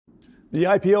The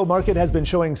IPO market has been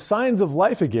showing signs of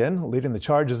life again. Leading the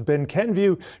charge has been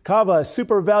Kenvue, Kava,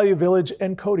 Super Value Village,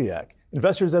 and Kodiak.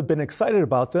 Investors have been excited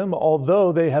about them,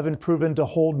 although they haven't proven to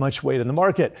hold much weight in the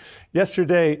market.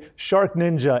 Yesterday,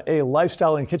 SharkNinja, a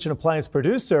lifestyle and kitchen appliance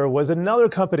producer, was another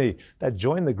company that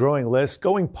joined the growing list,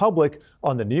 going public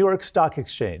on the New York Stock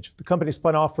Exchange. The company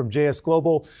spun off from JS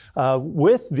Global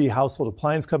with the household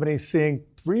appliance company seeing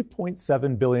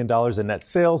 $3.7 billion in net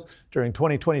sales during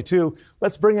 2022.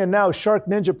 Let's bring in now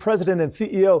SharkNinja President and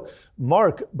CEO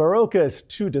Mark Barrocas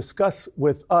to discuss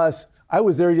with us. I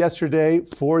was there yesterday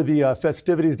for the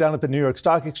festivities down at the New York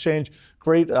Stock Exchange.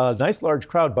 Great, nice large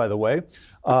crowd, by the way.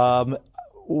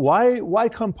 Why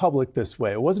come public this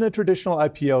way? It wasn't a traditional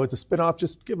IPO. It's a spinoff.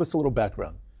 Just give us a little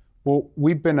background. Well,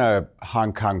 we've been a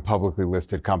Hong Kong publicly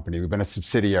listed company. We've been a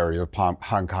subsidiary of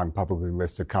Hong Kong publicly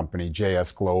listed company,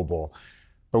 JS Global.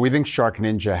 But we think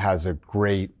SharkNinja has a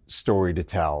great story to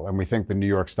tell, and we think the New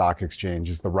York Stock Exchange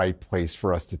is the right place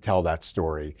for us to tell that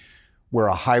story. We're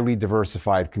a highly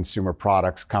diversified consumer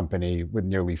products company with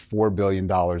nearly $4 billion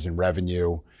in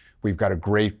revenue. We've got a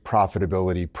great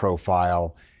profitability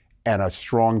profile and a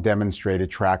strong demonstrated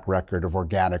track record of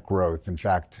organic growth. In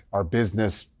fact, our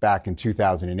business back in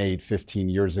 2008, 15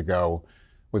 years ago,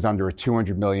 was under a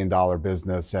 $200 million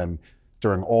business, and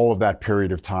during all of that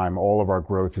period of time, all of our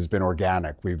growth has been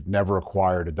organic. We've never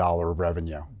acquired a dollar of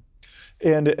revenue.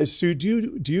 And so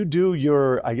do you do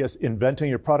your, I guess, inventing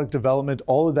your product development,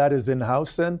 all of that is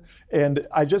in-house then? And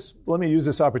let me use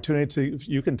this opportunity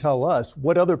to, you can tell us,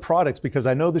 what other products, because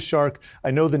I know the Shark,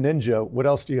 I know the Ninja, what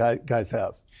else do you guys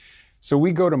have? So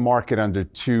we go to market under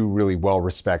two really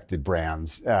well-respected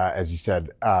brands, as you said,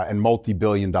 and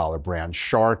multi-billion-dollar brands.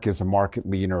 Shark is a market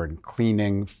leader in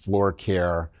cleaning, floor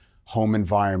care, home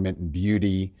environment, and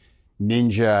beauty.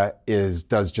 Ninja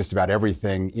does just about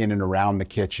everything in and around the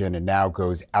kitchen and now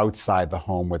goes outside the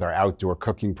home with our outdoor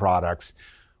cooking products.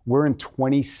 We're in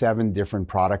 27 different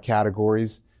product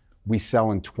categories. We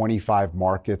sell in 25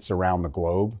 markets around the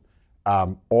globe.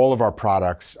 All of our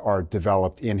products are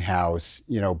developed in-house,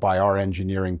 by our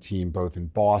engineering team, both in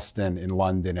Boston, in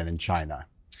London, and in China.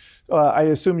 I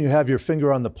assume you have your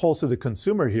finger on the pulse of the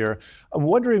consumer here. I'm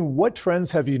wondering, what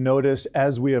trends have you noticed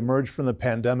as we emerge from the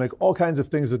pandemic? All kinds of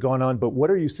things have gone on, but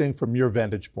what are you seeing from your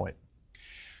vantage point?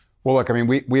 Well, look,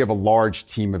 we have a large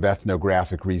team of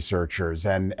ethnographic researchers,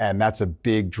 and that's a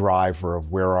big driver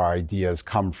of where our ideas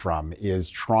come from, is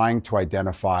trying to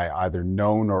identify either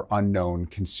known or unknown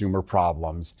consumer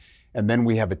problems. And then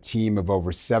we have a team of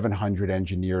over 700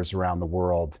 engineers around the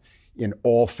world in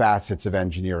all facets of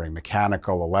engineering: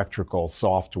 mechanical, electrical,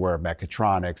 software,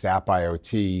 mechatronics, app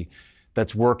IoT,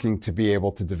 that's working to be able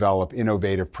to develop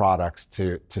innovative products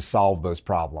to solve those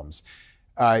problems.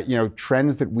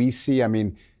 Trends that we see,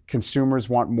 consumers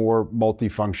want more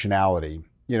multifunctionality.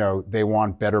 They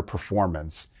want better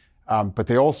performance, but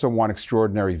they also want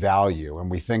extraordinary value. And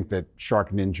we think that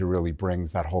SharkNinja really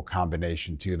brings that whole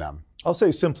combination to them. I'll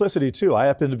say simplicity too. I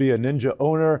happen to be a Ninja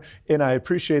owner, and I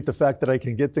appreciate the fact that I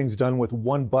can get things done with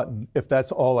one button, if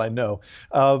that's all I know.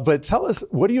 But tell us,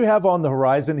 what do you have on the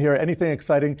horizon here? Anything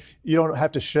exciting? You don't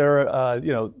have to share,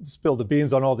 spill the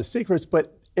beans on all the secrets,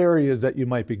 but areas that you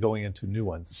might be going into, new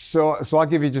ones. So I'll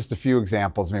give you just a few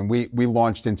examples. We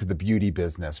launched into the beauty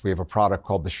business. We have a product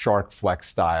called the Shark Flex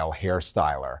Style Hair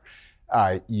Styler.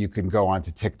 You can go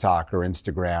onto TikTok or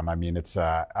Instagram. It's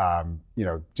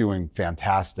doing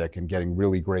fantastic and getting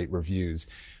really great reviews.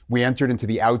 We entered into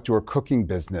the outdoor cooking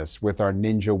business with our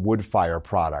Ninja wood fire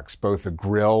products, both a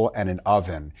grill and an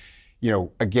oven.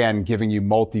 Again, giving you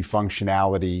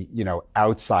multifunctionality,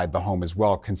 outside the home as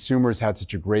well. Consumers had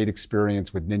such a great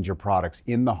experience with Ninja products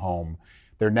in the home.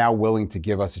 They're now willing to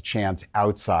give us a chance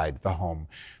outside the home.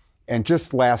 And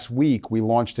just last week, we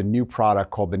launched a new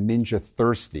product called the Ninja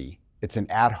Thirsty. It's an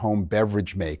at-home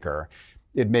beverage maker.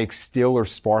 It makes still or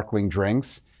sparkling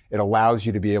drinks. It allows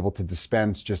you to be able to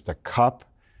dispense just a cup,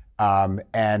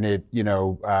 and it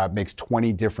makes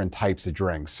 20 different types of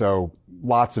drinks. So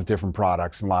lots of different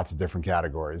products and lots of different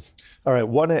categories. All right,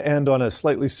 want to end on a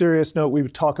slightly serious note. We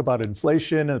talk about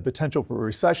inflation and the potential for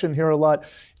recession here a lot.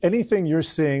 Anything you're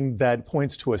seeing that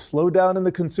points to a slowdown in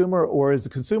the consumer, or is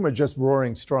the consumer just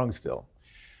roaring strong still?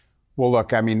 Well,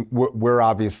 look, we're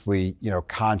obviously,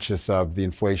 conscious of the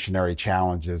inflationary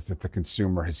challenges that the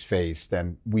consumer has faced,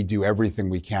 and we do everything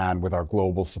we can with our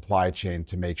global supply chain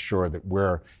to make sure that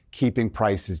we're keeping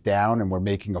prices down and we're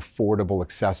making affordable,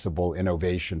 accessible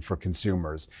innovation for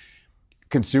consumers.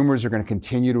 Consumers are going to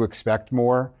continue to expect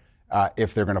more.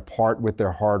 If they're going to part with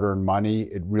their hard-earned money,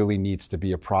 it really needs to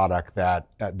be a product that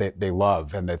they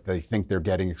love and that they think they're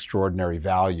getting extraordinary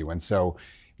value. And so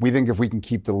we think if we can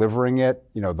keep delivering it,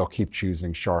 they'll keep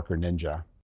choosing Shark or Ninja.